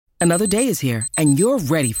Another day is here, and you're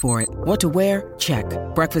ready for it. What to wear? Check.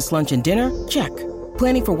 Breakfast, lunch, and dinner? Check.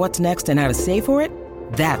 Planning for what's next and how to save for it?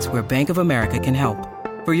 That's where Bank of America can help.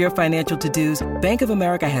 For your financial to-dos, Bank of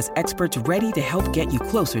America has experts ready to help get you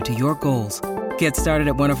closer to your goals. Get started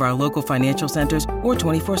at one of our local financial centers or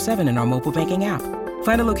 24/7 in our mobile banking app.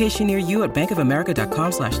 Find a location near you at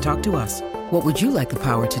bankofamerica.com/talktous. What would you like the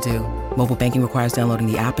power to do? Mobile banking requires downloading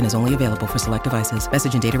the app and is only available for select devices.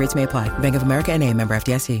 Message and data rates may apply. Bank of America N.A., member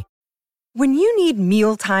FDIC. When you need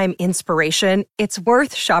mealtime inspiration, it's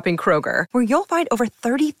worth shopping Kroger, where you'll find over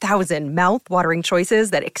 30,000 mouth-watering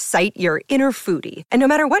choices that excite your inner foodie. And no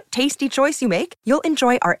matter what tasty choice you make, you'll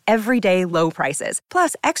enjoy our everyday low prices,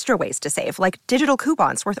 plus extra ways to save, like digital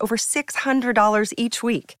coupons worth over $600 each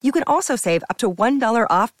week. You can also save up to $1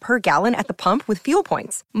 off per gallon at the pump with fuel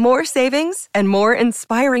points. More savings and more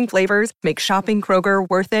inspiring flavors make shopping Kroger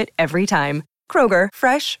worth it every time. Kroger,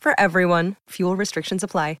 fresh for everyone. Fuel restrictions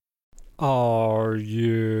apply. Are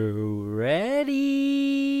you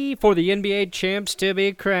ready for the NBA champs to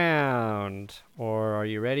be crowned? Or are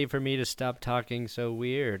you ready for me to stop talking so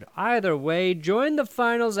weird? Either way, join the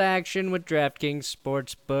finals action with DraftKings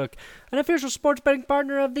Sportsbook, an official sports betting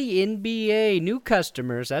partner of the NBA. New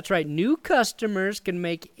customers, that's right, new customers can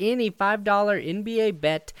make any $5 NBA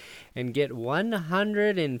bet and get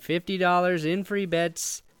 $150 in free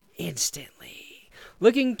bets instantly.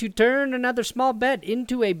 Looking to turn another small bet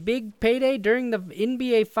into a big payday during the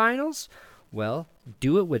NBA Finals? Well,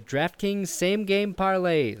 do it with DraftKings same-game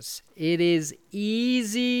parlays. It is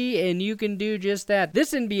easy, and you can do just that.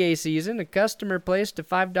 This NBA season, a customer placed a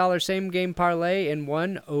 $5 same-game parlay and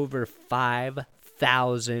won over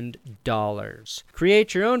 $5,000.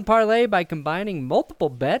 Create your own parlay by combining multiple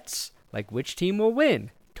bets, like which team will win,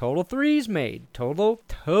 total threes made, total,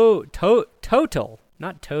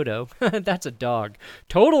 not Toto, that's a dog,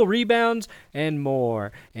 total rebounds, and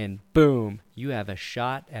more. And boom, you have a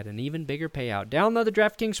shot at an even bigger payout. Download the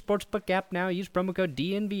DraftKings Sportsbook app now. Use promo code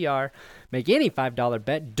DNVR. Make any $5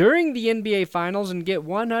 bet during the NBA Finals and get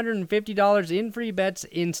 $150 in free bets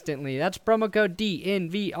instantly. That's promo code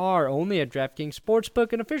DNVR, only at DraftKings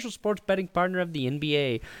Sportsbook, an official sports betting partner of the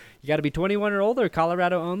NBA. You got to be 21 or older,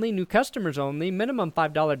 Colorado only, new customers only, minimum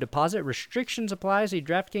 $5 deposit. Restrictions apply. See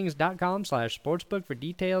DraftKings.com/sportsbook for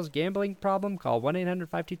details. Gambling problem? Call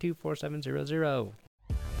 1-800-522-4700.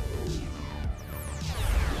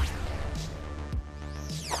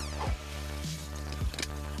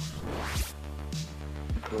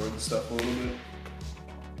 Record the stuff a little bit.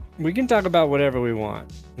 We can talk about whatever we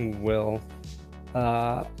want, Will.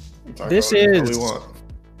 This is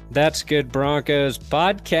That's Good Broncos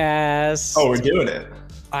podcast. Oh, we're doing it.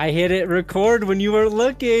 I hit it record when you were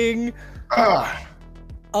looking.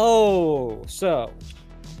 Oh, so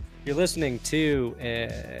you're listening to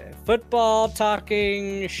a football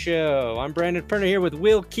talking show. I'm Brandon Perner here with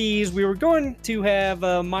Will Keys. We were going to have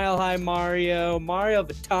Mile High Mario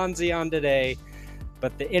Vitanzi on today,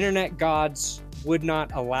 but the internet gods would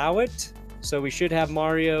not allow it. So we should have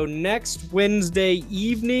Mario next Wednesday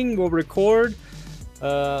evening. We'll record.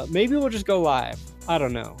 Maybe we'll just go live. I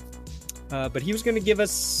don't know. But he was going to give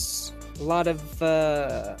us a lot of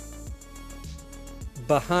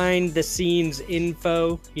behind-the-scenes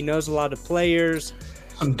info. He knows a lot of players.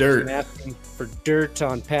 Some dirt. I'm asking for dirt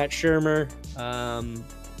on Pat Shurmur.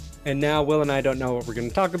 And now Will and I don't know what we're going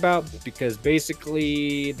to talk about because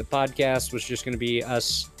basically the podcast was just going to be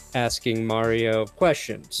us asking Mario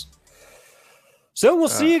questions. So we'll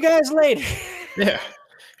see you guys later. Yeah.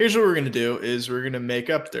 Here's what we're going to do is we're going to make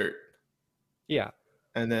up dirt. Yeah.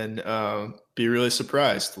 And then be really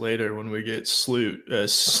surprised later when we get sued for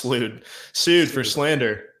slander.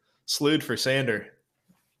 Slewed for Sander.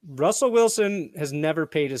 Russell Wilson has never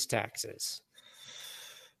paid his taxes.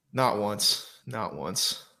 Not once.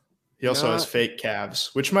 He also has fake calves,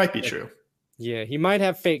 which might be true. Yeah, he might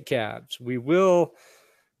have fake calves. We will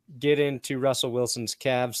get into Russell Wilson's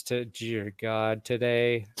calves dear God,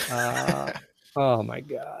 today. Oh, my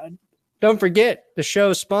God. Don't forget, the show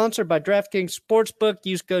is sponsored by DraftKings Sportsbook.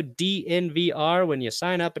 Use code DNVR when you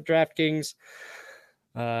sign up at DraftKings.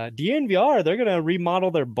 DNVR, they're going to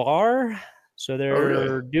remodel their bar. So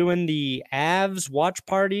they're doing the Avs watch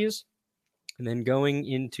parties and then going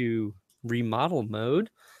into remodel mode.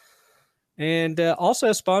 And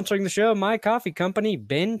also sponsoring the show, my coffee company,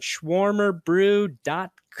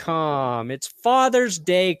 benchwarmerbrew.com. It's Father's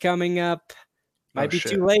Day coming up. Might be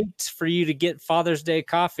too late for you to get Father's Day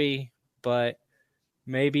coffee, but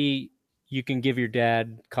maybe you can give your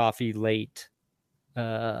dad coffee late.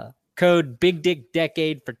 Code Big Dick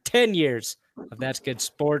Decade for 10 years of That's Good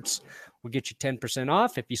Sports. will get you 10%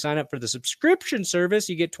 off. If you sign up for the subscription service,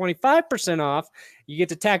 you get 25% off. You get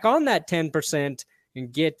to tack on that 10%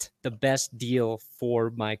 and get the best deal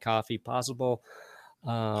for my coffee possible.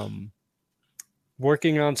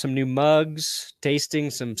 Working on some new mugs,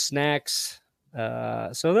 tasting some snacks.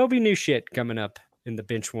 So there'll be new shit coming up in the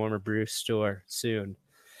Benchwarmer Brew store soon.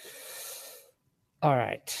 All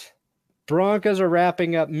right. Broncos are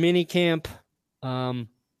wrapping up minicamp.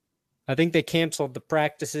 I think they canceled the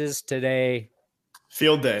practices today.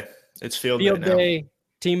 Field day. It's field day.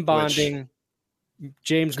 Team bonding.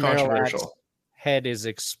 James Merrillat's controversial. Head is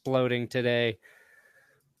exploding today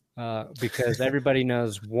because everybody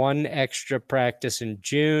knows one extra practice in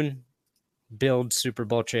June builds Super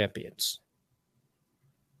Bowl champions.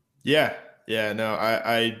 Yeah. No,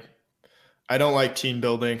 I don't like team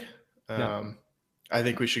building. No. I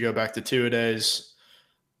think we should go back to two-a-days.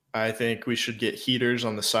 I think we should get heaters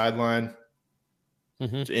on the sideline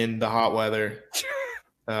in the hot weather.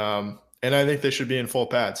 And I think they should be in full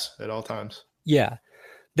pads at all times. Yeah.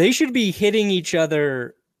 They should be hitting each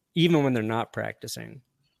other even when they're not practicing.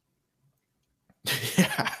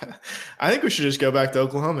 Yeah. I think we should just go back to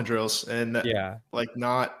Oklahoma drills and like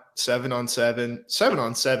not 7-on-7.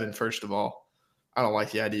 7-on-7, first of all. I don't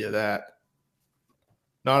like the idea of that.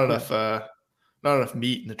 Not enough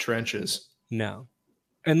meat in the trenches. No.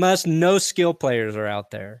 Unless no skill players are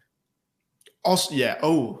out there. Also, yeah.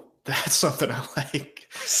 Oh, that's something I like.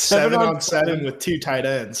 7-on-7 with 2 tight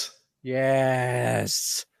ends.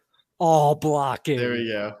 Yes. All blocking. There we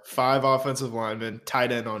go. 5 offensive linemen,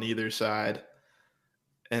 tight end on either side.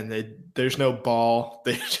 And there's no ball.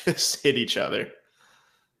 They just hit each other.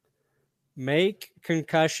 Make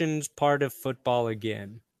concussions part of football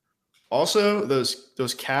again. Also,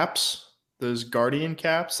 those caps, those Guardian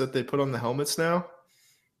caps that they put on the helmets now,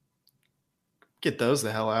 get those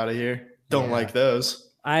the hell out of here. Don't like those.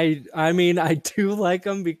 I mean, I do like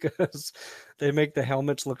them because they make the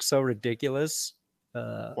helmets look so ridiculous.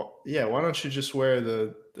 Well, yeah, why don't you just wear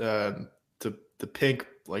the pink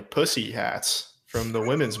like pussy hats from the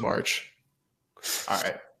Women's March? All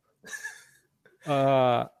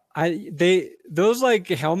right. Those like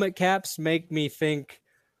helmet caps make me think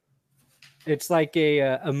it's like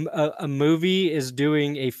a movie is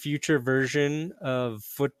doing a future version of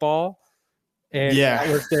football, and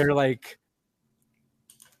with their like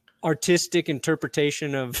artistic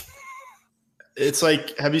interpretation of. It's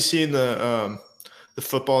like, have you seen the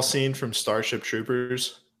football scene from Starship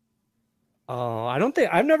Troopers? Oh,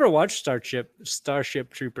 I've never watched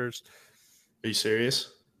Starship Troopers. Are you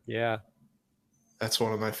serious? Yeah. That's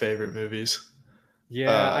one of my favorite movies.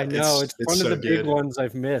 Yeah, I know. It's one of the big ones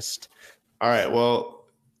I've missed. All right. Well,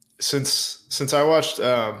 since I watched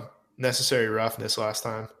Necessary Roughness last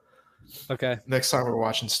time. Okay. Next time we're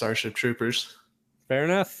watching Starship Troopers. Fair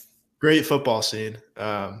enough. Great football scene.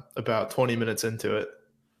 About 20 minutes into it.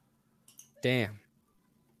 Damn.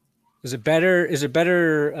 Is it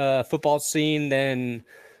better football scene than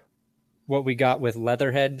what we got with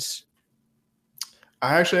Leatherheads?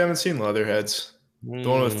 I actually haven't seen Leatherheads. The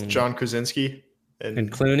one with John Krasinski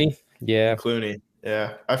and Clooney. Yeah. Clooney.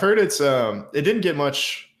 Yeah. I've heard it's it didn't get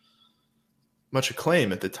much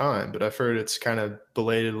acclaim at the time, but I've heard it's kind of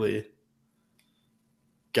belatedly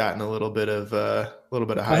gotten a little bit of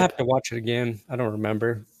hype. I have to watch it again. I don't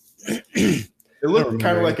remember. It looked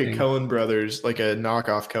kind of like a Coen Brothers, like a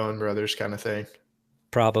knockoff Coen Brothers kind of thing.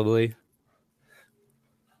 Probably.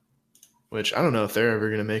 Which I don't know if they're ever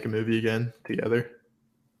going to make a movie again together.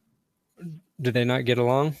 Did they not get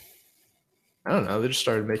along? I don't know. They just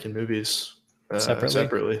started making movies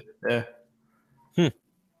separately. Yeah.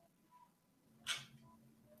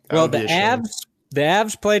 Well, the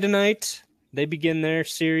Avs play tonight. They begin their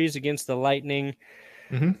series against the Lightning.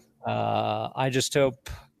 Mm-hmm. I just hope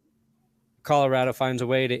Colorado finds a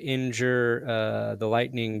way to injure the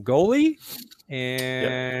Lightning goalie,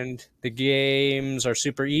 and the games are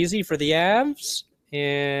super easy for the Avs,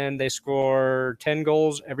 and they score 10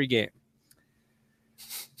 goals every game.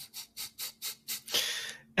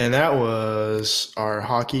 And that was our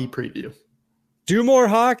hockey preview. Do more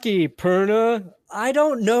hockey, Perna. I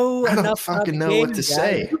don't know enough. I don't fucking know what to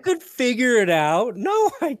say. You could figure it out. No,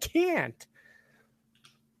 I can't.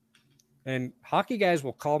 And hockey guys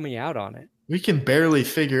will call me out on it. We can barely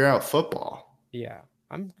figure out football. Yeah,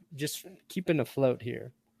 I'm just keeping afloat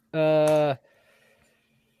here. Okay,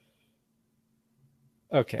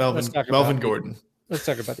 Melvin Gordon. Let's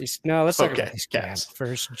talk about these. No, let's talk about these Cavs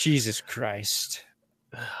first. Jesus Christ.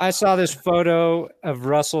 I saw this photo of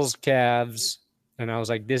Russell's calves, and I was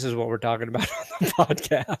like, this is what we're talking about on the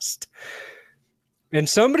podcast. And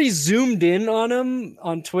somebody zoomed in on him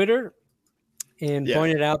on Twitter, and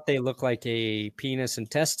pointed out they look like a penis and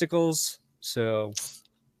testicles. So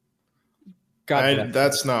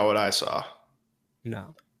that's not what I saw.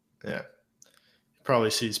 No. Yeah. He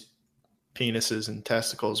probably sees penises and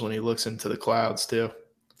testicles when he looks into the clouds too.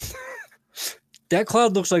 That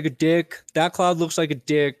cloud looks like a dick. That cloud looks like a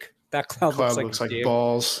dick. That cloud looks like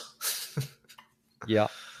balls. Yeah.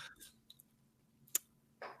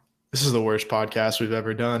 This is the worst podcast we've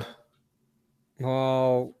ever done.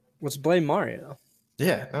 Well, let's blame Mario.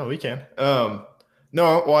 Yeah, no, we can. No,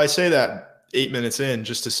 well, I say that 8 minutes in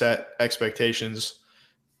just to set expectations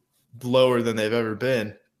lower than they've ever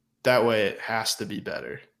been. That way it has to be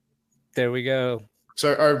better. There we go.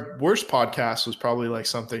 So our worst podcast was probably like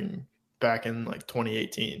something back in like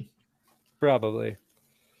 2018. Probably.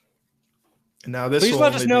 And now this. Please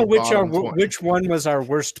let us know which one was our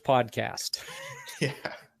worst podcast. Yeah.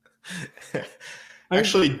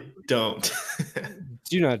 Actually, don't.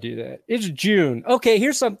 Do not do that. It's June. Okay,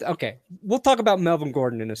 here's something. Okay, we'll talk about Melvin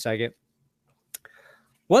Gordon in a second.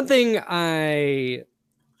 One thing I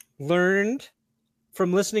learned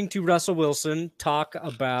from listening to Russell Wilson talk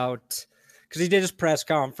about, because he did his press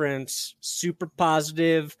conference, super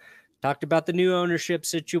positive, talked about the new ownership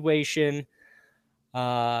situation,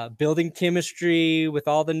 building chemistry with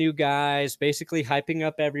all the new guys, basically hyping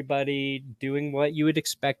up everybody, doing what you would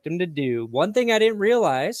expect him to do. One thing I didn't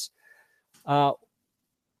realize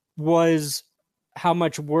was how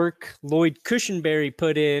much work Lloyd Cushenberry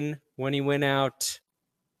put in when he went out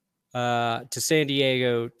to San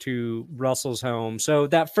Diego to Russell's home. So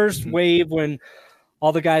that first wave when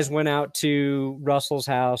all the guys went out to Russell's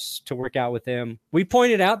house to work out with him, we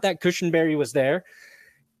pointed out that Cushenberry was there.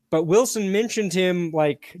 But Wilson mentioned him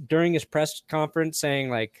like during his press conference saying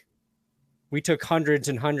like, we took hundreds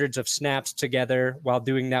and hundreds of snaps together while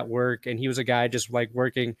doing that work. And he was a guy just like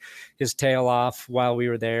working his tail off while we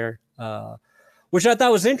were there, which I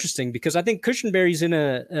thought was interesting because I think Cushenberry's in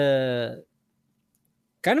a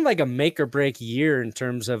kind of like a make or break year in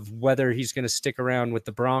terms of whether he's going to stick around with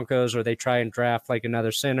the Broncos or they try and draft like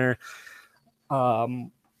another center.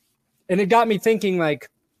 And it got me thinking like,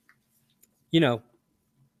 you know,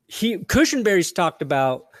 Cushenberry's talked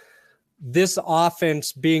about this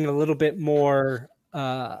offense being a little bit more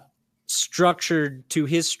structured to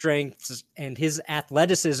his strengths and his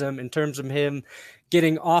athleticism in terms of him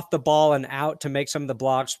getting off the ball and out to make some of the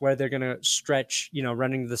blocks where they're going to stretch, you know,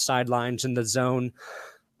 running the sidelines in the zone.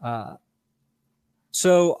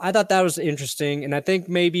 So I thought that was interesting. And I think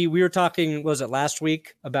maybe we were talking, was it last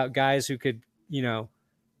week, about guys who could, you know,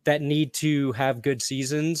 that need to have good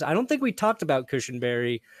seasons. I don't think we talked about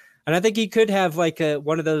Cushenberry. And I think he could have like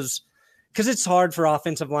one of those, because it's hard for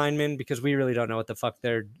offensive linemen because we really don't know what the fuck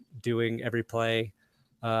they're doing every play.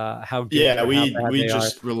 How good? Yeah, we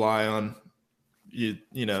just rely on you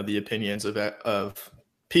know the opinions of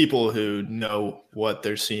people who know what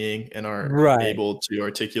they're seeing and are able to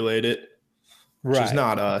articulate it, which is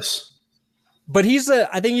not us. But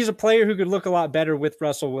I think he's a player who could look a lot better with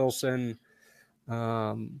Russell Wilson.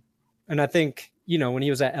 And I think, you know, when he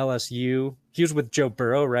was at LSU, he was with Joe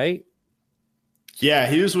Burrow, right? Yeah,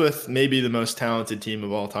 he was with maybe the most talented team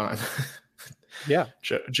of all time. Yeah.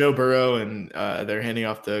 Joe Burrow, and they're handing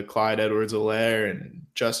off to Clyde Edwards-Helaire and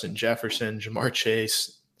Justin Jefferson, Jamar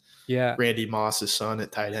Chase, Randy Moss's son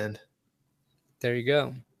at tight end. There you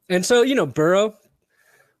go. And so, you know, Burrow,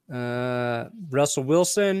 Russell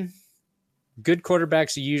Wilson, good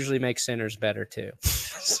quarterbacks usually make centers better too.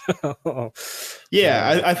 So,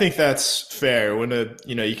 I think that's fair. When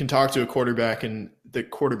you can talk to a quarterback and the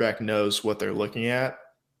quarterback knows what they're looking at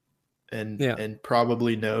and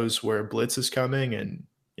probably knows where blitz is coming and,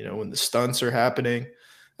 you know, when the stunts are happening,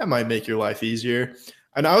 that might make your life easier.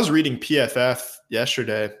 And I was reading PFF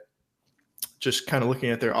yesterday, just kind of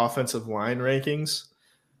looking at their offensive line rankings.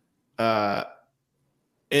 And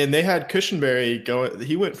they had Cushenberry going,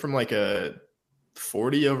 he went from like a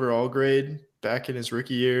 40 overall grade back in his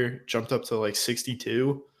rookie year, jumped up to like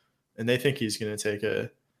 62, and they think he's going to take a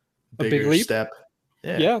bigger step.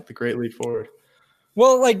 Yeah, the great leap forward.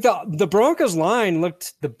 Well, like the Broncos line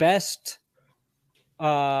looked the best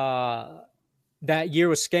that year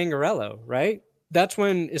with Scangarello, right?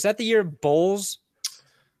 Is that the year Bowles?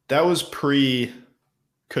 That was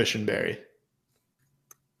pre-Cushenberry.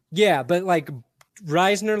 Yeah, but like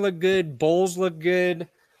Reisner looked good, Bowles looked good.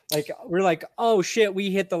 Like we're like, oh shit, we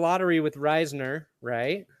hit the lottery with Reisner,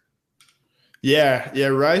 right? Yeah,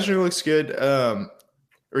 Reisner looks good.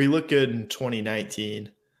 Or he looked good in 2019.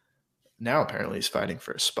 Now apparently he's fighting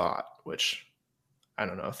for a spot, which I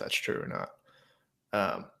don't know if that's true or not.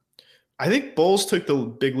 I think Bowles took the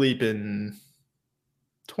big leap in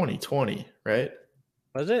 2020, right?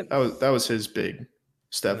 Was it? That was his big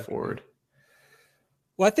step forward.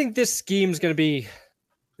 Well, I think this scheme is going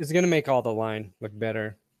to make all the line look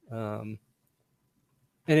better. And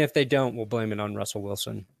if they don't, we'll blame it on Russell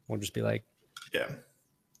Wilson. We'll just be like, yeah.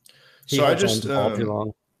 So I just too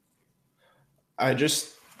long. I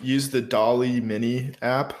just used the Dolly Mini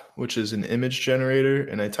app, which is an image generator,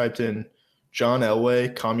 and I typed in John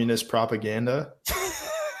Elway communist propaganda.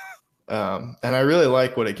 And I really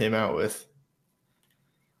like what it came out with.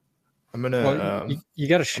 I'm gonna you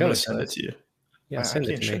got to show it. Send it to you. Yeah, send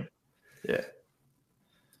it to me. Yeah.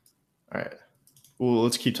 All right. Well,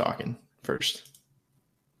 let's keep talking first.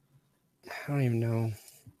 I don't even know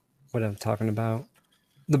what I'm talking about.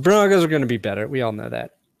 The Broncos are going to be better. We all know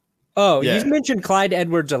that. Oh, yeah. You mentioned Clyde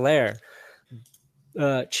Edwards-Helaire,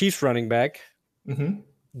 Chiefs running back. Mm-hmm.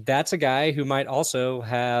 That's a guy who might also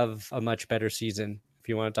have a much better season. If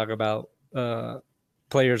you want to talk about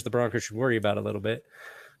players the Broncos should worry about a little bit.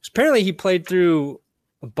 Apparently, he played through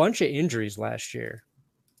a bunch of injuries last year.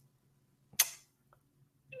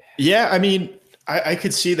 Yeah, I mean, I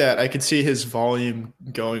could see that. I could see his volume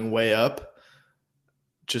going way up.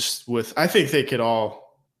 Just with, I think they could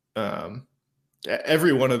all,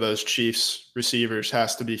 every one of those Chiefs receivers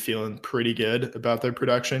has to be feeling pretty good about their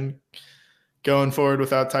production going forward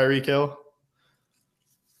without Tyreek Hill.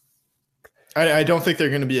 I don't think they're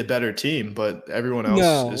going to be a better team, but everyone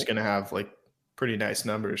else is going to have like pretty nice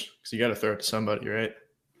numbers because you got to throw it to somebody, right?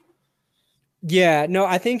 Yeah, no,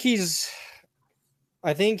 I think he's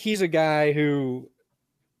a guy who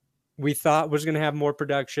we thought was going to have more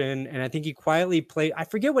production, and I think he quietly played. I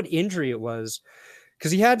forget what injury it was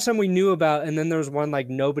because he had some we knew about, and then there was one like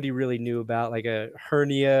nobody really knew about, like a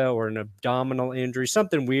hernia or an abdominal injury,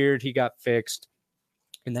 something weird. He got fixed,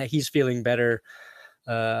 and that he's feeling better.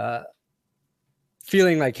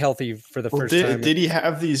 Feeling like healthy for the first time. Did he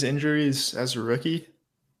have these injuries as a rookie?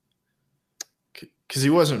 Because he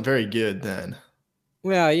wasn't very good then.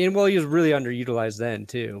 Well, he was really underutilized then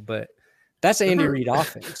too. But that's Andy Reid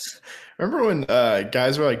offense. Remember when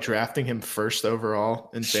guys were like drafting him first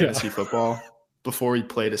overall in fantasy football before he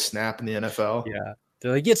played a snap in the NFL? Yeah,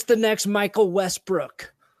 they're like, it's the next Michael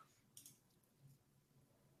Westbrook.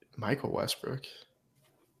 Michael Westbrook,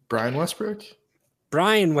 Brian Westbrook.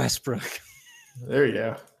 There you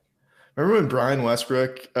go. Remember when Brian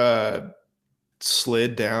Westbrook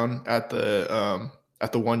slid down at the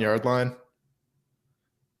 1 yard line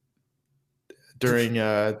during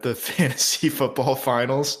the fantasy football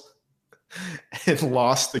finals and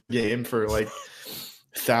lost the game for like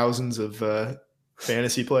thousands of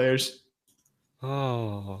fantasy players?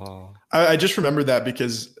 Oh, I just remembered that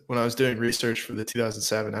because when I was doing research for the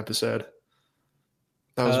 2007 episode,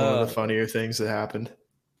 that was one of the funnier things that happened.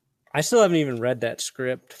 I still haven't even read that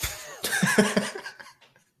script.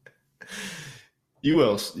 You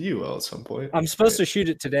will at some point. I'm supposed to shoot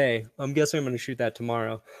it today. I'm guessing I'm going to shoot that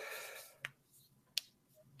tomorrow.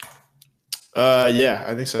 Yeah,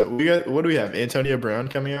 I think so. What do we have? Antonio Brown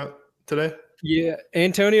coming out today? Yeah,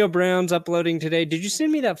 Antonio Brown's uploading today. Did you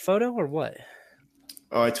send me that photo or what?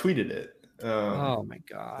 Oh, I tweeted it. Oh my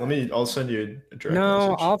god. I'll send you a direct message.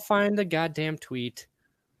 No, I'll find the goddamn tweet.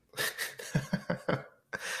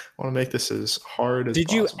 I want to make this as hard as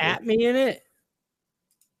possible. Did you at me in it?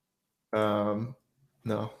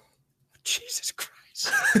 No. Jesus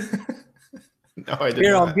Christ. No, I didn't.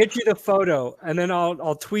 Here, I'll get you the photo, and then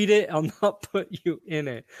I'll tweet it. I'll not put you in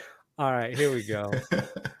it. All right, here we go.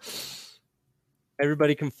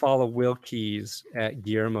 Everybody can follow Will Keys at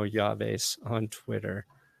Guillermo Yaves on Twitter.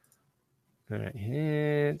 All right,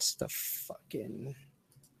 it's the fucking...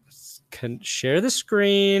 Share the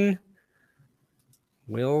screen.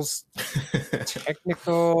 Will's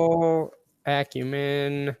technical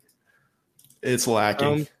acumen. It's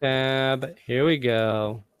lacking. Tab. Here we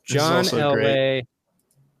go. John Elway.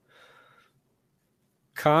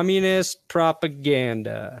 Communist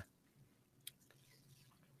propaganda.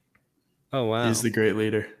 Oh, wow. He's the great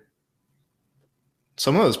leader.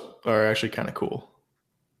 Some of those are actually kind of cool.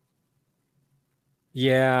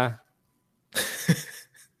 Yeah.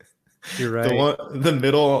 You're right. The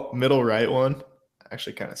middle right one,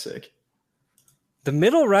 actually kind of sick. The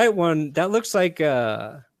middle right one, that looks like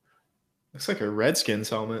looks like a Redskins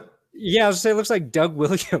helmet. Yeah, I was gonna say it looks like Doug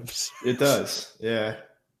Williams. It does, yeah.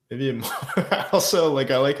 Maybe also I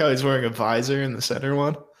like how he's wearing a visor in the center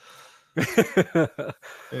one.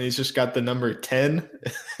 And he's just got the number 10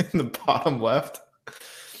 in the bottom left.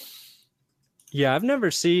 Yeah, I've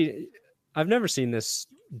never seen this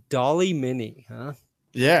Dolly Mini, huh?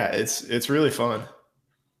 Yeah, it's really fun.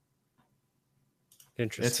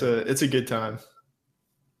 Interesting. It's a good time.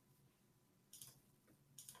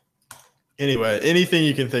 Anyway, anything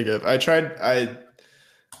you can think of.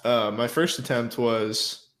 My first attempt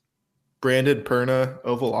was Brandon Perna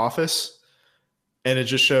Oval Office, and it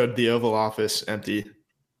just showed the Oval Office empty,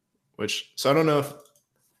 so I don't know if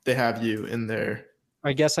they have you in there.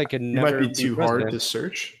 I guess I could never. It might be too hard to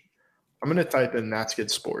search. I'm going to type in That's Good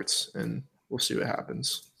Sports, and we'll see what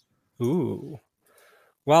happens. Ooh.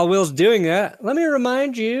 While Will's doing that, let me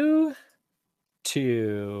remind you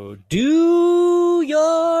to do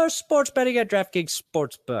your sports betting at DraftKings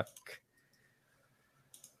Sportsbook.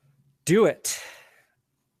 Do it.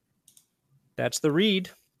 That's the read.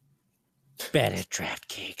 Bet at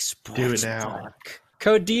DraftKings Sportsbook. Do it now.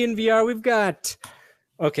 Code DNVR.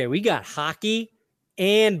 We got hockey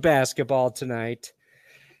and basketball tonight.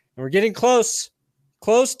 And we're getting close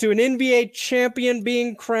to an NBA champion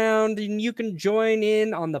being crowned, and you can join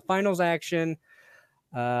in on the finals action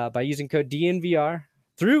by using code DNVR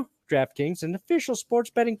through DraftKings, an official sports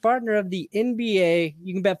betting partner of the NBA.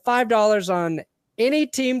 You can bet $5 on any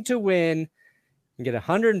team to win and get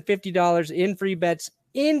 $150 in free bets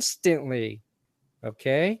instantly.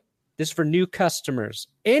 Okay? This is for new customers.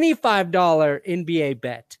 Any $5 NBA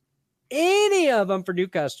bet, any of them for new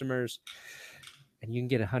customers, and you can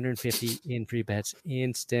get 150 in free bets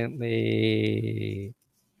instantly. You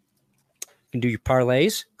can do your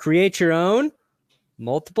parlays, create your own,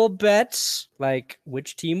 multiple bets, like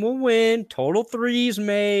which team will win, total threes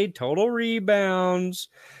made, total rebounds,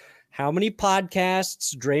 how many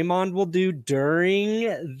podcasts Draymond will do during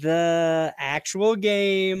the actual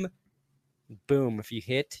game. Boom. If you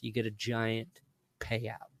hit, you get a giant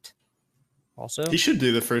payout. Also, he should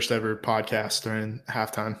do the first ever podcast during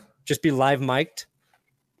halftime. Just be live mic'd.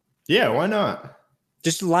 Yeah, why not?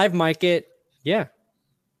 Just live mic it. Yeah,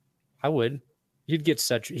 I would. You'd get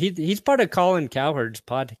he's part of Colin Cowherd's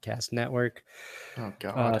podcast network. Oh,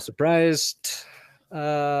 God. Surprised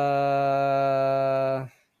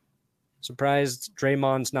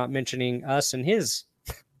Draymond's not mentioning us and his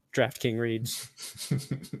DraftKings reads.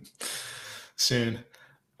 Soon.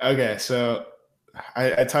 Okay, so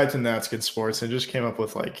I typed in That's Good Sports and it just came up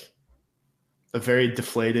with like a very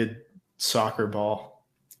deflated soccer ball.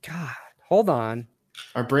 God, hold on.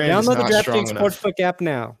 Our brand is not strong enough. Download the DraftKings Sportsbook app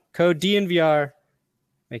now. Code DNVR.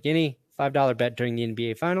 Make any $5 bet during the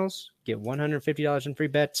NBA Finals. Get $150 in free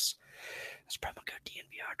bets. That's promo code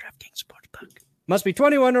DNVR. DraftKings Sportsbook. Must be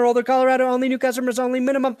 21 or older. Colorado only. New customers only.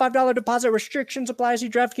 Minimum $5 deposit. Restrictions apply. See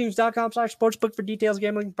DraftKings.com/sportsbook for details.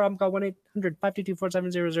 Gambling problem. Call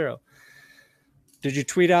 1-800-522-4700. Did you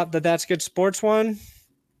tweet out the That's Good Sports one?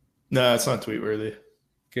 No, it's not tweet worthy.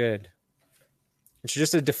 Good. It's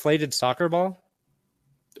just a deflated soccer ball?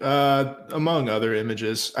 Among other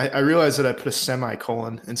images. I realized that I put a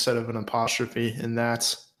semicolon instead of an apostrophe in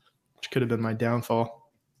that, which could have been my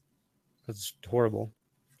downfall. That's horrible.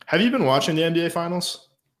 Have you been watching the NBA Finals?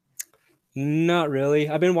 Not really.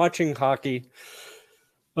 I've been watching hockey.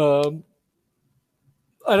 I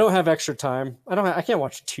don't have extra time. I can't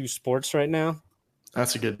watch two sports right now.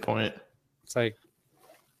 That's a good point. It's like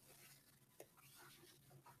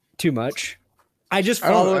too much. I just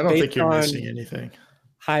follow I don't think you're missing anything.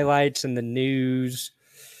 Highlights and the news.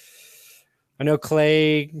 I know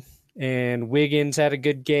Clay and Wiggins had a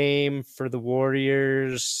good game for the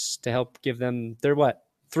Warriors to help give them their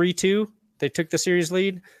 3-2? They took the series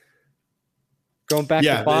lead. Going back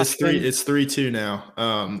to Boston. It's 3-2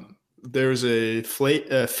 now. There's a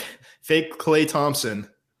fake Klay Thompson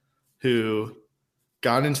who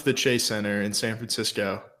got into the Chase Center in San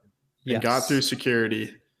Francisco and got through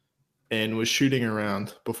security and was shooting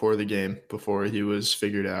around before the game, before he was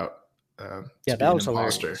figured out. That was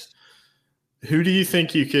hilarious. Who do you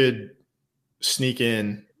think you could sneak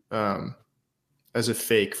in as a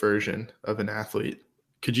fake version of an athlete?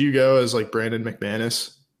 Could you go as like Brandon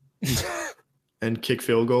McManus and kick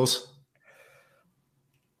field goals?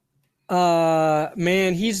 Man,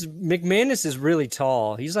 McManus is really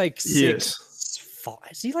tall. He's like 6'5".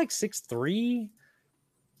 Is he like 6'3",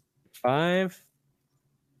 5?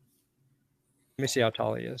 Let me see how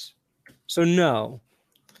tall he is. So no,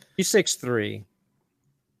 he's 6'3".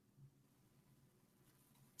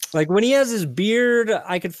 Like when he has his beard,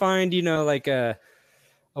 I could find, like a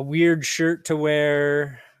weird shirt to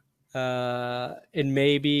wear and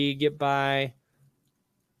maybe get by.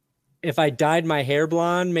 If I dyed my hair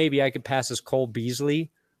blonde, maybe I could pass as Cole Beasley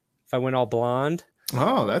if I went all blonde.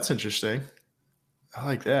 Oh, that's interesting. I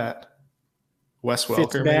like that. Wes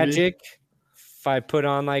Welker, Fitzmagic, if I put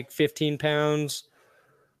on like 15 pounds.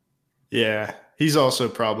 Yeah, he's also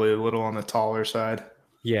probably a little on the taller side.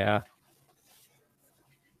 Yeah.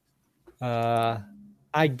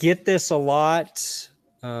 I get this a lot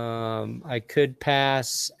I could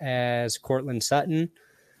pass as Cortland Sutton.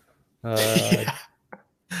 Yeah.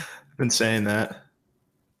 Been saying that.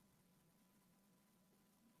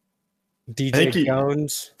 DJ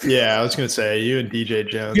Jones. Yeah, I was going to say you and DJ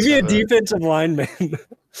Jones. Give me a defensive lineman.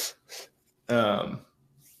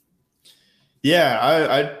 Yeah,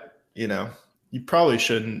 I you probably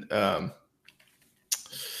shouldn't.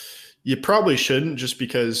 You probably shouldn't, just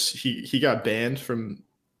because he got banned from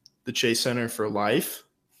the Chase Center for life.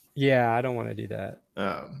 Yeah, I don't want to do that.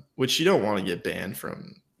 Which you don't want to get banned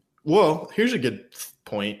from. Well, here's a good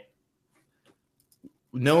point.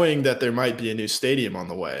 Knowing that there might be a new stadium on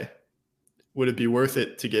the way, would it be worth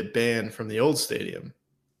it to get banned from the old stadium?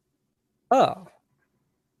 Oh.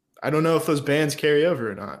 I don't know if those bans carry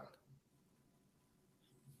over or not.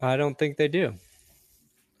 I don't think they do.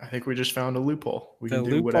 I think we just found a loophole. We can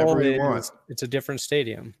do whatever we want. It's a different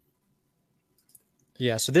stadium.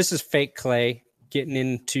 Yeah, so this is fake Clay getting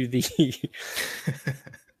into the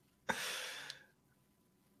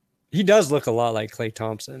He does look a lot like Klay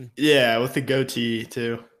Thompson. Yeah, with the goatee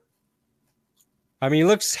too. I mean, he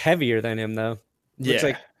looks heavier than him though. Looks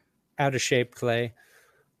like out of shape Clay.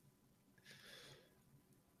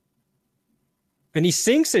 And he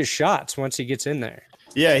sinks his shots once he gets in there.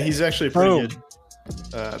 Yeah, he's actually a pretty good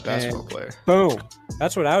basketball player. Boom.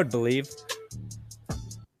 That's what I would believe.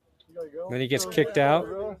 Then he gets kicked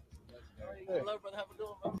out.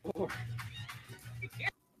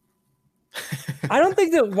 I don't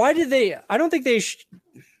think that. Why did they? I don't think they.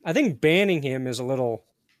 I think banning him is a little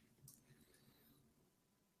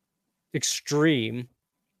extreme.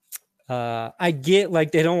 I get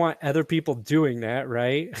like they don't want other people doing that,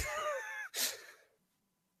 right?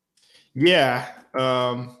 Yeah.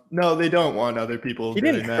 No, they don't want other people doing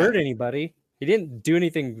that. He didn't hurt anybody. He didn't do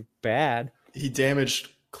anything bad. He damaged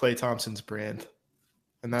Klay Thompson's brand,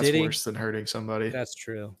 and that's worse than hurting somebody. That's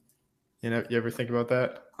true. You ever think about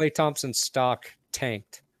that? Klay Thompson's stock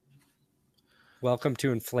tanked. Welcome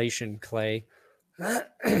to inflation, Clay.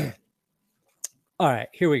 All right,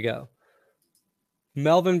 here we go.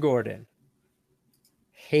 Melvin Gordon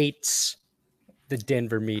hates the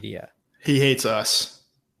Denver media. He hates us.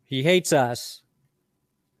 He hates us.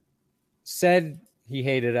 Said he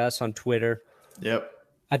hated us on Twitter. Yep.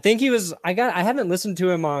 I think he was. I haven't listened to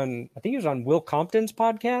him on. I think he was on Will Compton's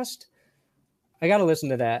podcast. I got to listen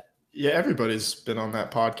to that. Yeah, everybody's been on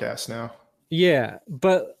that podcast now. Yeah,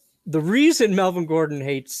 but the reason Melvin Gordon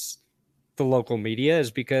hates the local media is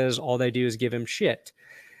because all they do is give him shit.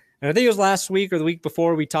 And I think it was last week or the week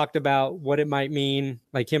before we talked about what it might mean,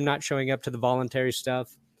 like him not showing up to the voluntary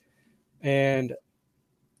stuff. And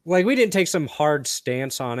like we didn't take some hard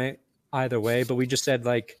stance on it either way, but we just said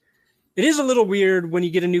like it is a little weird when you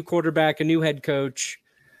get a new quarterback, a new head coach,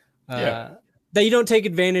 that you don't take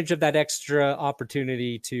advantage of that extra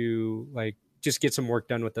opportunity to like just get some work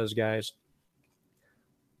done with those guys.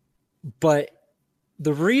 But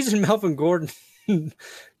the reason Melvin Gordon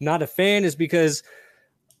not a fan is because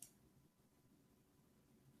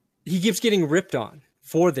he keeps getting ripped on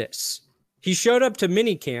for this. He showed up to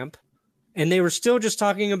minicamp and they were still just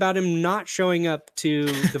talking about him not showing up to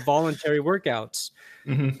the voluntary workouts.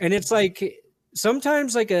 Mm-hmm. And it's like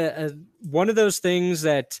sometimes like a one of those things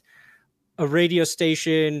that a radio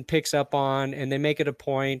station picks up on and they make it a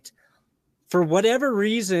point. For whatever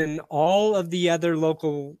reason, all of the other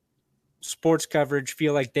local sports coverage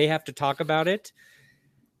feel like they have to talk about it.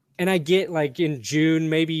 And I get like in June,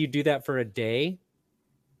 maybe you do that for a day.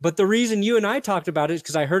 But the reason you and I talked about it is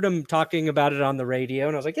because I heard him talking about it on the radio.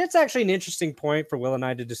 And I was like, it's actually an interesting point for Will and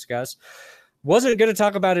I to discuss. Wasn't going to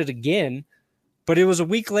talk about it again, but it was a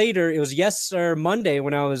week later. It was Monday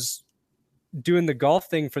when I was doing the golf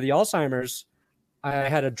thing for the Alzheimer's. I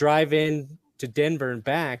had a drive in to Denver and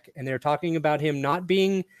back, and they were talking about him not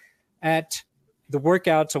being at the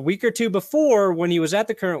workouts a week or two before when he was at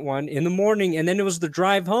the current one in the morning. And then it was the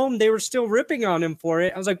drive home. They were still ripping on him for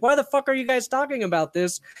it. I was like, why the fuck are you guys talking about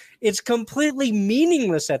this? It's completely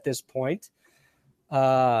meaningless at this point.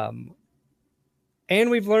 And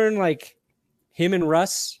we've learned like him and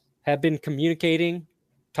Russ have been communicating,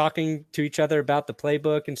 talking to each other about the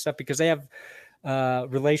playbook and stuff because they have a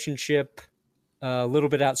relationship a little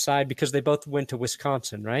bit outside because they both went to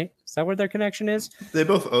Wisconsin, right? Is that where their connection is? They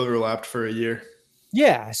both overlapped for a year.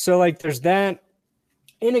 Yeah. So like there's that.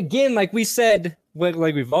 And again, like we said, like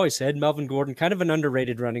we've always said, Melvin Gordon, kind of an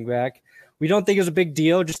underrated running back. We don't think it was a big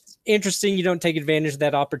deal. Just interesting. You don't take advantage of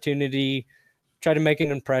that opportunity. Try to make an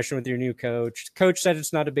impression with your new coach. Coach said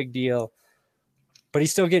it's not a big deal, but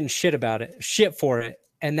he's still getting shit for it.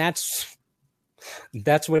 And that's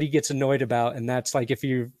what he gets annoyed about. And that's like, if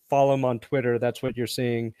you follow him on Twitter, that's what you're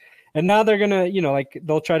seeing. And now they're gonna, like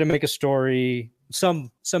they'll try to make a story.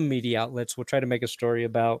 Some media outlets will try to make a story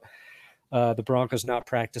about the Broncos not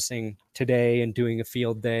practicing today and doing a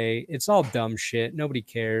field day. It's all dumb shit. Nobody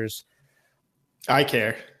cares. I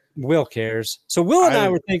care. Will cares. So Will and I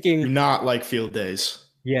were thinking, not like field days.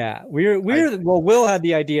 Yeah, Will had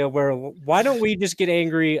the idea where why don't we just get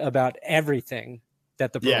angry about everything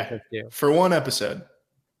that the Broncos do for one episode?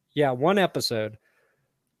 Yeah, one episode.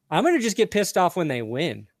 I'm gonna just get pissed off when they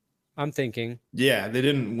win. I'm thinking. Yeah, they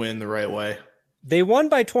didn't win the right way. They won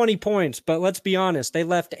by 20 points, but let's be honest, they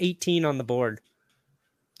left 18 on the board.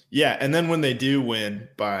 Yeah, and then when they do win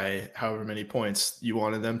by however many points you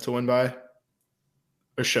wanted them to win by,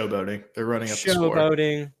 they're showboating. They're running up the score.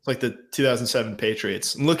 Showboating. It's like the 2007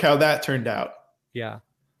 Patriots. And look how that turned out. Yeah.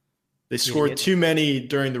 They scored too many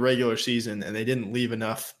during the regular season, and they didn't leave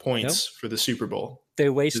enough points for the Super Bowl. They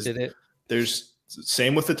wasted it. There's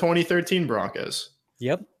same with the 2013 Broncos.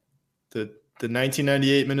 Yep. The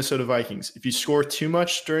 1998 Minnesota Vikings. If you score too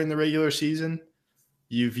much during the regular season,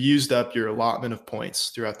 you've used up your allotment of points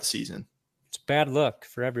throughout the season. It's bad luck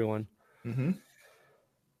for everyone. Mm-hmm.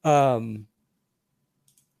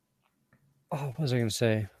 What was I going to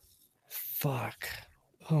say? Fuck.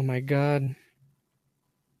 Oh, my God.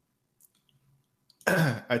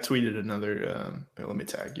 I tweeted another. Let me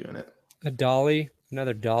tag you in it. A dolly?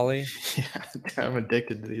 Another dolly? Yeah, I'm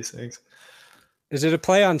addicted to these things. Is it a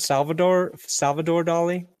play on Salvador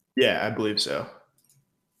Dali? Yeah, I believe so.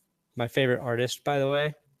 My favorite artist, by the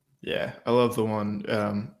way. Yeah, I love the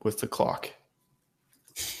one with the clock.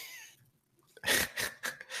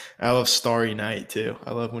 I love Starry Night, too.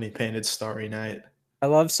 I love when he painted Starry Night. I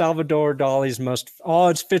love Salvador Dali's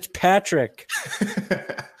it's Fitzpatrick.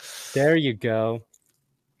 There you go.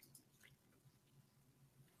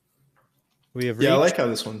 We have I like how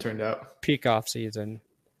this one turned out. Peak off season.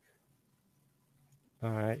 All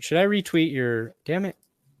right. Should I retweet your... Damn it.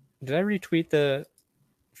 Did I retweet the...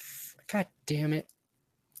 God damn it.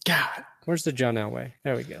 God. Where's the John Elway?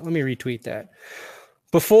 There we go. Let me retweet that.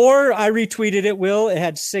 Before I retweeted it, Will, it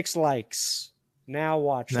had 6 likes. Now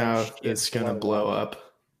watch. Now it's going to blow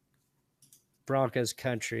up. Broncos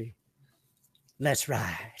country. Let's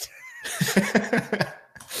ride.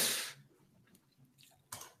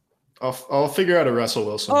 I'll figure out a Russell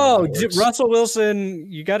Wilson. Oh, Russell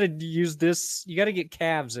Wilson, you got to use this. You got to get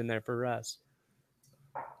calves in there for Russ.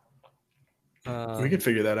 We can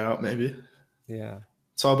figure that out, maybe. Yeah.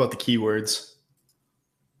 It's all about the keywords.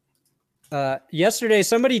 Yesterday,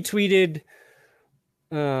 somebody tweeted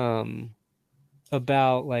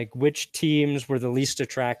about like which teams were the least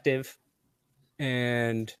attractive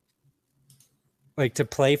and like to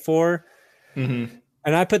play for. Mm-hmm.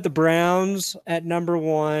 And I put the Browns at number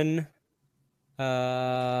 1,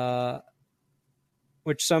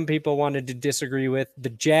 which some people wanted to disagree with. The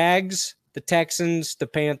Jags, the Texans, the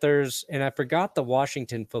Panthers, and I forgot the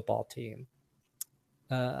Washington football team.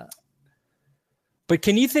 But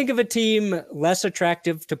can you think of a team less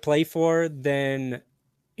attractive to play for than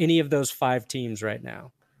any of those 5 teams right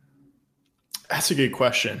now? That's a good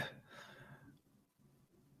question.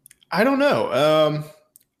 I don't know.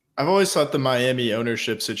 I've always thought the Miami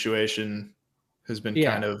ownership situation has been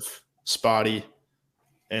kind of spotty,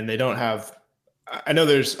 and they don't have – I know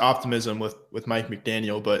there's optimism with Mike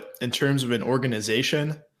McDaniel, but in terms of an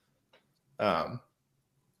organization,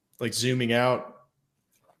 like zooming out,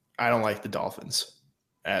 I don't like the Dolphins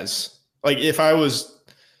as – like if I was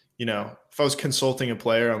consulting a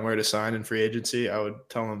player on where to sign in free agency, I would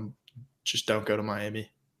tell them just don't go to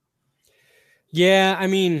Miami. Yeah, I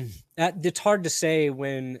mean, it's hard to say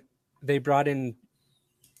when they brought in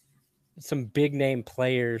some big name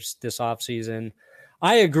players this offseason.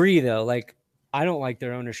 I agree, though. Like, I don't like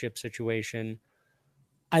their ownership situation.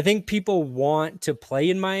 I think people want to play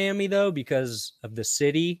in Miami, though, because of the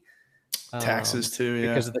city. Taxes, too, yeah.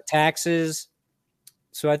 Because of the taxes.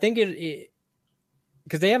 So I think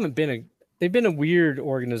because they've been a weird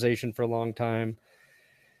organization for a long time.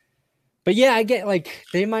 But yeah, I get like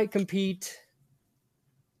they might compete.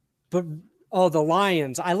 But the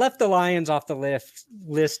Lions. I left the Lions off the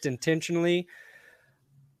list intentionally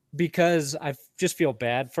because I just feel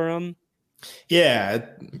bad for them. Yeah,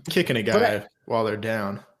 kicking a guy while they're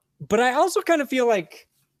down. But I also kind of feel like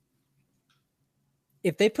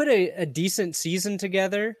if they put a decent season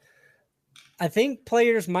together, I think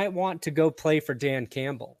players might want to go play for Dan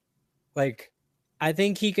Campbell. Like, I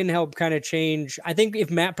think he can help kind of change. I think if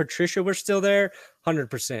Matt Patricia were still there,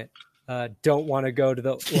 100%. Don't want to go to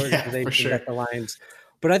the organization at the Lions.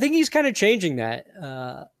 But I think he's kind of changing that.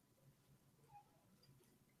 And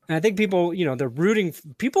I think people,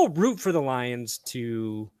 people root for the Lions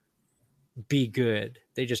to be good.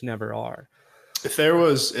 They just never are. If there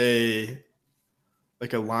was a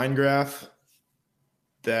line graph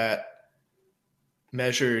that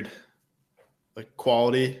measured like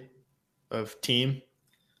quality of team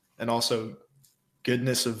and also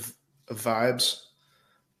goodness of vibes,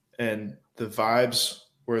 and the vibes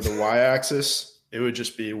were the y-axis, it would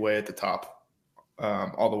just be way at the top,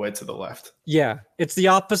 all the way to the left. Yeah, it's the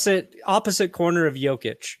opposite corner of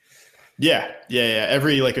Jokic. Yeah.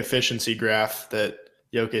 Every like efficiency graph that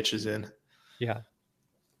Jokic is in. Yeah.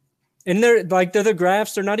 And they're the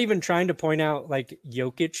graphs, they're not even trying to point out like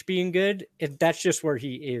Jokic being good. That's just where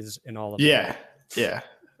he is in all of it. Yeah.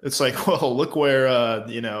 It's like, well, look where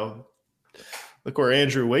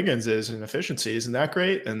Andrew Wiggins is in efficiency. Isn't that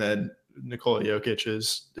great? And then Nikola Jokic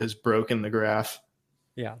has broken the graph.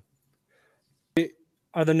 Yeah.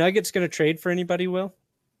 Are the Nuggets going to trade for anybody, Will?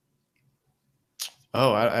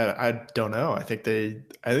 Oh, I don't know. I think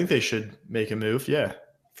they should make a move. Yeah.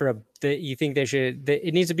 You think they should?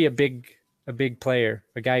 It needs to be a big player,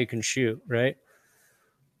 a guy who can shoot, right?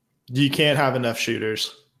 You can't have enough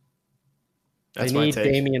shooters. That's my take.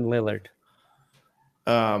 They need Damian Lillard.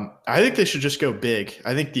 I think they should just go big.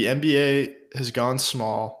 I think the NBA has gone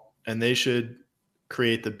small, and they should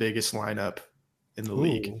create the biggest lineup in the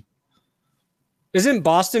league. Isn't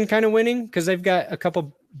Boston kind of winning because they've got a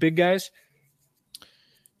couple big guys?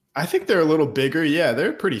 I think they're a little bigger. Yeah, they're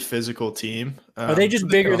a pretty physical team. Are they just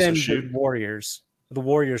bigger than the Warriors? The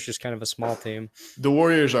Warriors just kind of a small team. The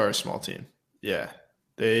Warriors are a small team. Yeah.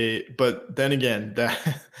 But then again, that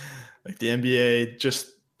like the NBA, just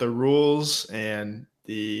the rules and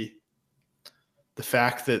the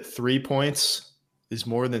fact that 3 points is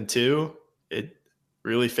more than 2, it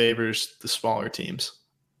really favors the smaller teams.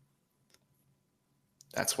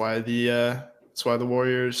 That's why the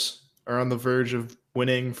Warriors are on the verge of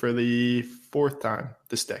winning for the 4th time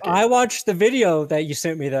this decade. I watched the video that you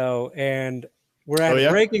sent me though, and we're at a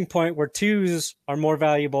breaking point where 2s are more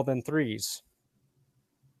valuable than 3s.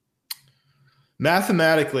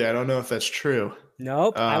 Mathematically, I don't know if that's true.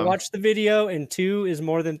 Nope. I watched the video, and 2 is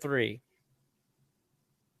more than 3.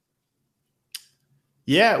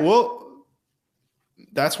 Yeah, well,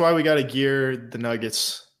 that's why we got to gear the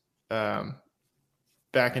Nuggets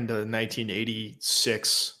back into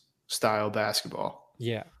 1986 style basketball.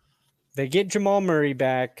 Yeah. They get Jamal Murray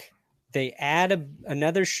back. They add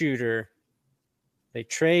another shooter. They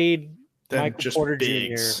trade Michael Porter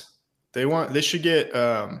Jr. They should get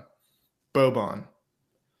Boban.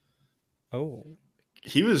 Oh.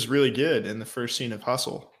 He was really good in the first scene of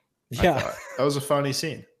Hustle. Yeah. That was a funny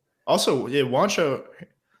scene. Also, Juancho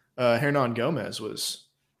Hernan Gomez was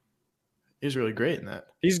really great in that.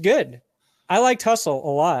 He's good. I liked Hustle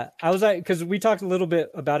a lot. I was because we talked a little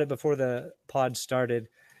bit about it before the pod started.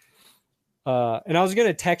 And I was going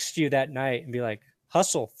to text you that night and be like,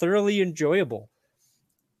 Hustle, thoroughly enjoyable.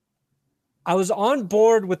 I was on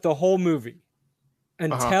board with the whole movie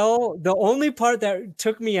until the only part that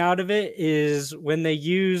took me out of it is when they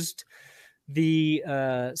used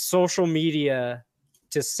the social media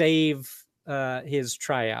to save his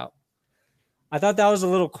tryout. I thought that was a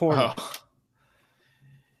little corny. Oh.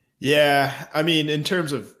 Yeah, I mean, in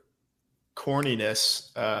terms of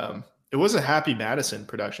corniness, it was a Happy Madison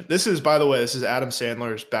production. This is Adam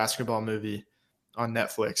Sandler's basketball movie on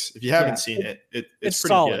Netflix. If you haven't seen it, it's pretty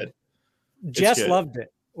solid. Good. Jess loved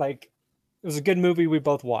it. Like, it was a good movie we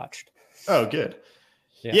both watched. Oh, good.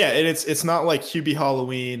 Yeah, and it's not like Hubie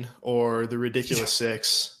Halloween or The Ridiculous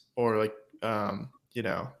Six or like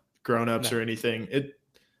Grown Ups or anything. It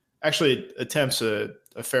actually attempts a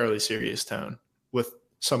fairly serious tone with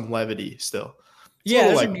some levity still.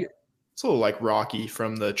 It's a little like Rocky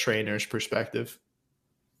from the trainer's perspective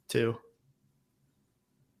too.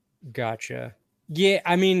 Gotcha. Yeah,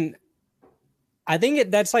 I mean, I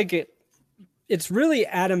think that's like it. It's really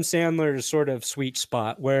Adam Sandler's sort of sweet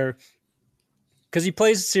spot where, because he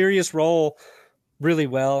plays a serious role really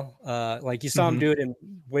well. Like you saw him do it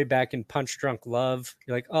way back in Punch Drunk Love.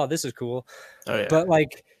 You're like, oh, this is cool. Oh, yeah. But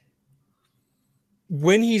like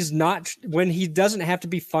when he doesn't have to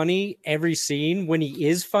be funny every scene, when he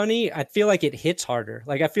is funny, I feel like it hits harder.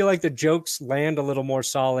 Like I feel like the jokes land a little more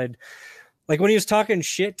solid. Like when he was talking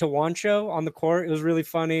shit to Juancho on the court, it was really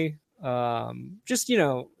funny. Just,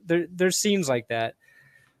 there's scenes like that.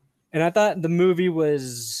 And I thought the movie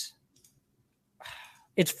was,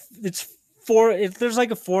 there's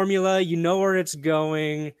like a formula, you know where it's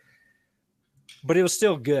going, but it was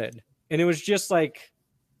still good. And it was just like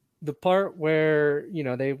the part where,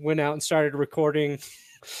 they went out and started recording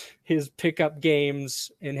his pickup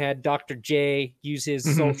games and had Dr. J use his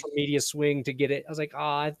social media swing to get it. I was like,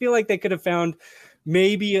 I feel like they could have found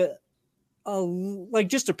maybe like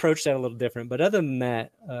just approach that a little different. But other than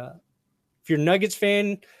that, if you're a Nuggets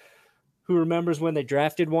fan who remembers when they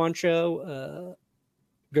drafted Juancho,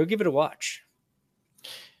 go give it a watch.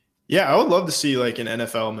 Yeah, I would love to see like an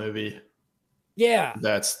NFL movie. Yeah.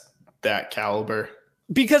 That's that caliber.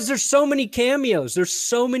 Because there's so many cameos. There's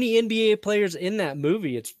so many NBA players in that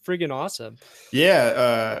movie. It's friggin' awesome.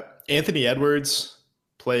 Yeah. Anthony Edwards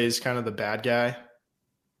plays kind of the bad guy.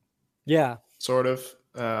 Yeah. Sort of.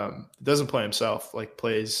 Doesn't play himself, like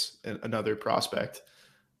plays another prospect.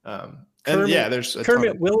 And yeah, there's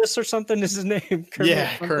Kermit Willis or something is his name.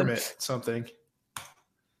 Kermit something.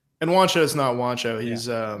 And Juancho is not Juancho. He's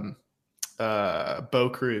Bo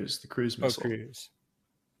Cruz, the cruise missile. Bo Cruz.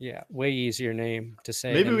 Yeah, way easier name to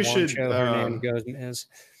say. Maybe we should. Her name goes as.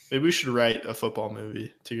 Maybe we should write a football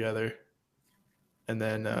movie together, and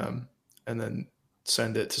then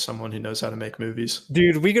send it to someone who knows how to make movies.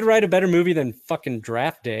 Dude, we could write a better movie than fucking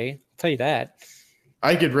Draft Day. I'll tell you that.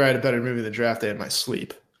 I could write a better movie than Draft Day in my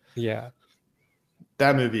sleep. Yeah.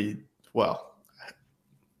 That movie, well,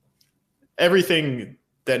 everything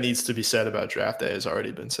that needs to be said about Draft Day has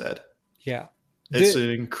already been said. Yeah. It's an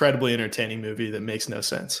incredibly entertaining movie that makes no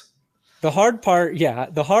sense. The hard part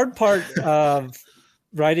of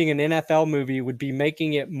writing an NFL movie would be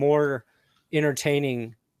making it more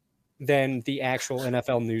entertaining than the actual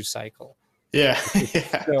NFL news cycle. Yeah.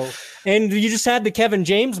 So, and you just had the Kevin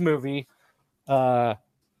James movie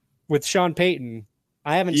with Sean Payton.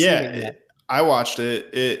 I haven't seen it yet. I watched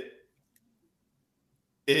it.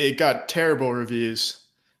 It got terrible reviews.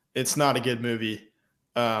 It's not a good movie,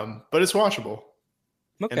 but it's watchable.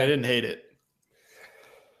 Okay. And I didn't hate it.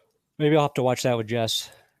 Maybe I'll have to watch that with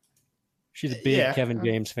Jess. She's a big Kevin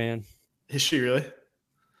James fan. Is she really?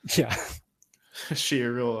 Yeah. Is she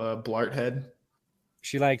a real blart head?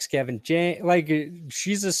 She likes Kevin James. Like,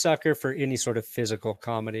 she's a sucker for any sort of physical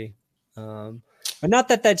comedy. But not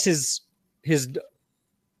that that's his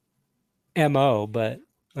MO, but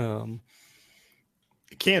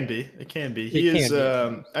it can be. He is.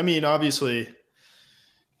 I mean, obviously,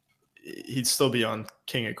 he'd still be on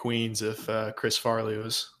King of Queens if Chris Farley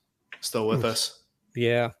was still with us.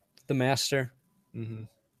 Yeah, the master. Mm-hmm.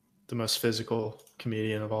 The most physical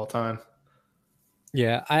comedian of all time.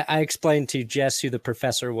 Yeah, I explained to Jess who the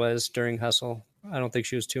professor was during Hustle. I don't think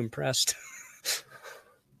she was too impressed.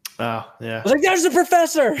 Oh, yeah. I was like, there's the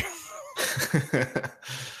professor!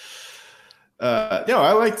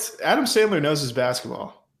 I liked Adam Sandler knows his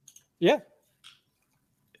basketball. Yeah.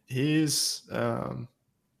 He's the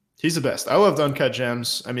best. I loved Uncut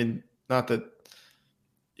Gems. I mean, not that,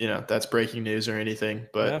 that's breaking news or anything,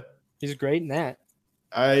 but he's great in that.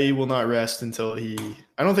 I will not rest until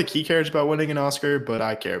I don't think he cares about winning an Oscar, but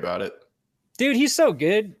I care about it. Dude, he's so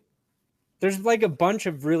good. There's like a bunch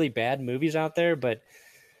of really bad movies out there, but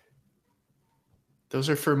those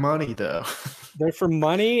are for money, though. They're for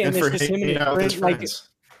money, and it's just him and his friends.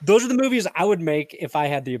 Like, those are the movies I would make if I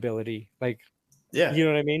had the ability. Like, yeah, you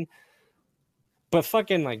know what I mean? But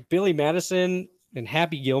fucking like Billy Madison and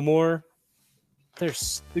Happy Gilmore, they're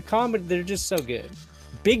just so good.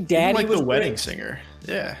 Big Daddy like was The Wedding great. Singer.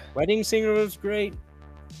 Yeah. Wedding Singer was great.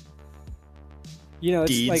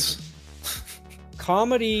 It's Deeds. like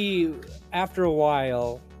comedy after a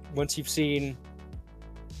while, once you've seen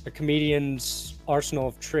a comedian's arsenal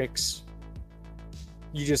of tricks,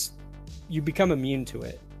 you become immune to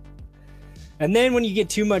it. And then when you get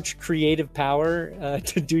too much creative power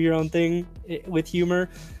to do your own thing with humor,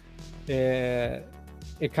 it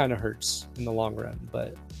kind of hurts in the long run.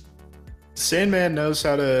 But Sandman knows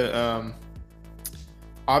how to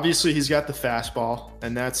obviously he's got the fastball,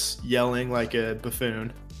 and that's yelling like a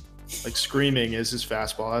buffoon. Like screaming is his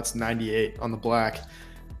fastball. That's 98 on the black.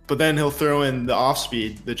 But then he'll throw in the off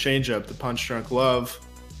speed, the changeup, the punch drunk love,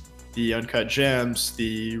 the Uncut Gems,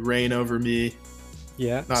 the Rain Over Me.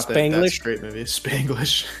 Yeah, not that that's a great movie.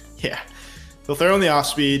 Spanglish. Yeah. He'll throw in the off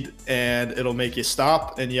speed, and it'll make you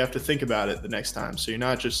stop, and you have to think about it the next time. So you're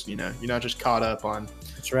not just caught up on,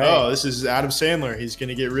 that's right. Oh, this is Adam Sandler. He's going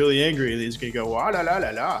to get really angry, and he's going to go, wah, la, la, la,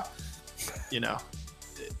 la.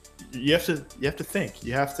 You have to think.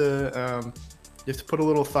 You have to put a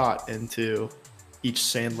little thought into each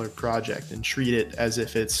Sandler project and treat it as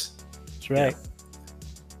if it's a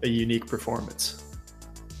unique performance.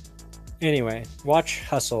 Anyway, watch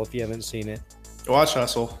Hustle if you haven't seen it. Watch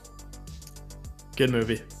Hustle. Good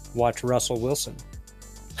movie. Watch Russell Wilson.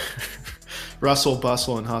 Russell,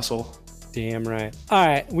 Bustle, and Hustle. Damn right. All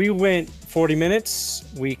right, we went 40 minutes.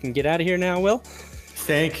 We can get out of here now, Will.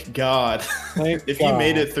 Thank God. If you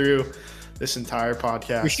made it through this entire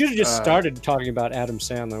podcast. We should have just started talking about Adam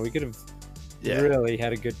Sandler. We could have really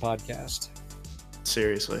had a good podcast.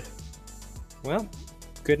 Seriously. Well,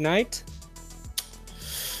 good night.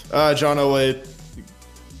 John Elway,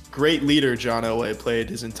 great leader. John Elway played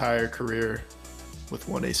his entire career with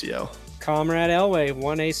one ACL. Comrade Elway,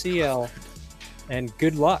 one ACL, and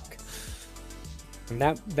good luck. And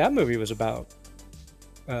that movie was about.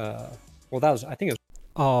 I think it was.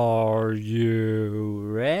 Are you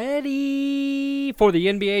ready for the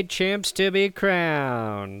NBA champs to be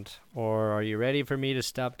crowned? Or are you ready for me to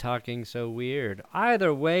stop talking so weird?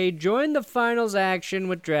 Either way, join the finals action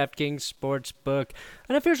with DraftKings Sportsbook,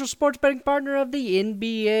 an official sports betting partner of the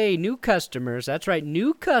NBA. New customers, that's right,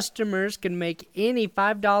 new customers can make any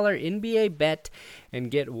 $5 NBA bet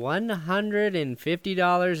and get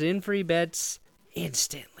 $150 in free bets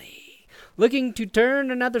instantly. Looking to turn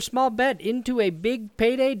another small bet into a big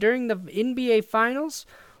payday during the NBA Finals?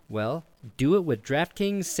 Well, do it with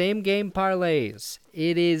DraftKings same-game parlays.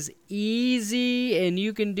 It is easy, and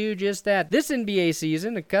you can do just that. This NBA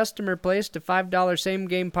season, a customer placed a $5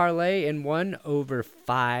 same-game parlay and won over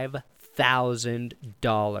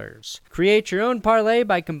 $5,000. Create your own parlay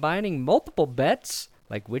by combining multiple bets,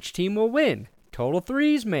 like which team will win, total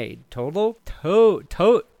threes made, total,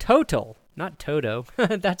 not Toto,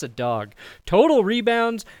 that's a dog, total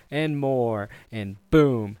rebounds, and more. And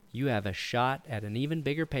boom, you have a shot at an even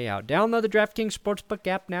bigger payout. Download the DraftKings Sportsbook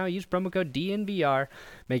app now. Use promo code DNVR.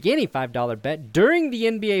 Make any $5 bet during the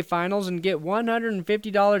NBA Finals and get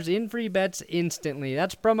 $150 in free bets instantly.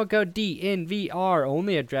 That's promo code DNVR.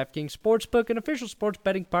 Only at DraftKings Sportsbook, an official sports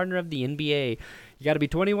betting partner of the NBA. You got to be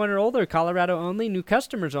 21 or older. Colorado only. New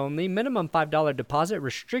customers only. Minimum $5 deposit.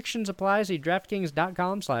 Restrictions apply. See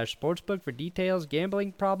DraftKings.com/sportsbook for details.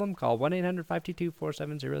 Gambling problem? Call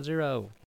 1-800-522-4700.